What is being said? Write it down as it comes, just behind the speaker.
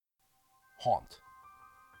Haunt.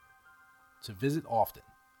 To visit often,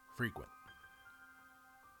 frequent.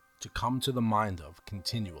 To come to the mind of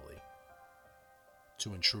continually.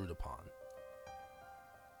 To intrude upon.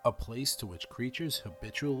 A place to which creatures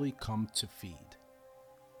habitually come to feed.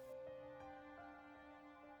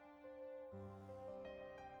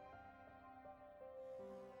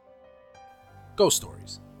 Ghost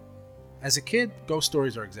stories. As a kid, ghost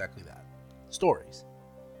stories are exactly that. Stories.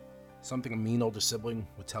 Something a mean older sibling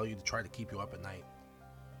would tell you to try to keep you up at night.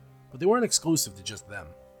 But they weren't exclusive to just them.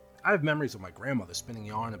 I have memories of my grandmother spinning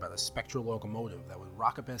yarn about a spectral locomotive that would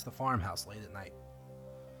rocket past the farmhouse late at night.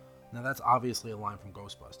 Now that's obviously a line from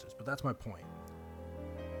Ghostbusters, but that's my point.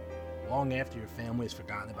 Long after your family has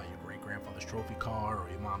forgotten about your great-grandfather's trophy car or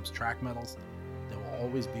your mom's track medals, there will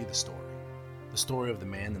always be the story. The story of the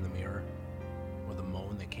man in the mirror, or the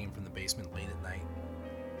moan that came from the basement late at night.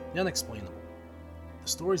 The unexplainable. The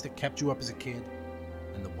stories that kept you up as a kid,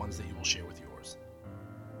 and the ones that you will share with yours.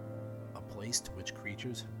 A place to which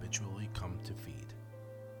creatures habitually come to feed.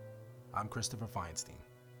 I'm Christopher Feinstein.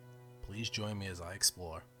 Please join me as I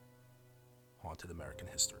explore haunted American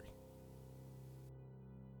history.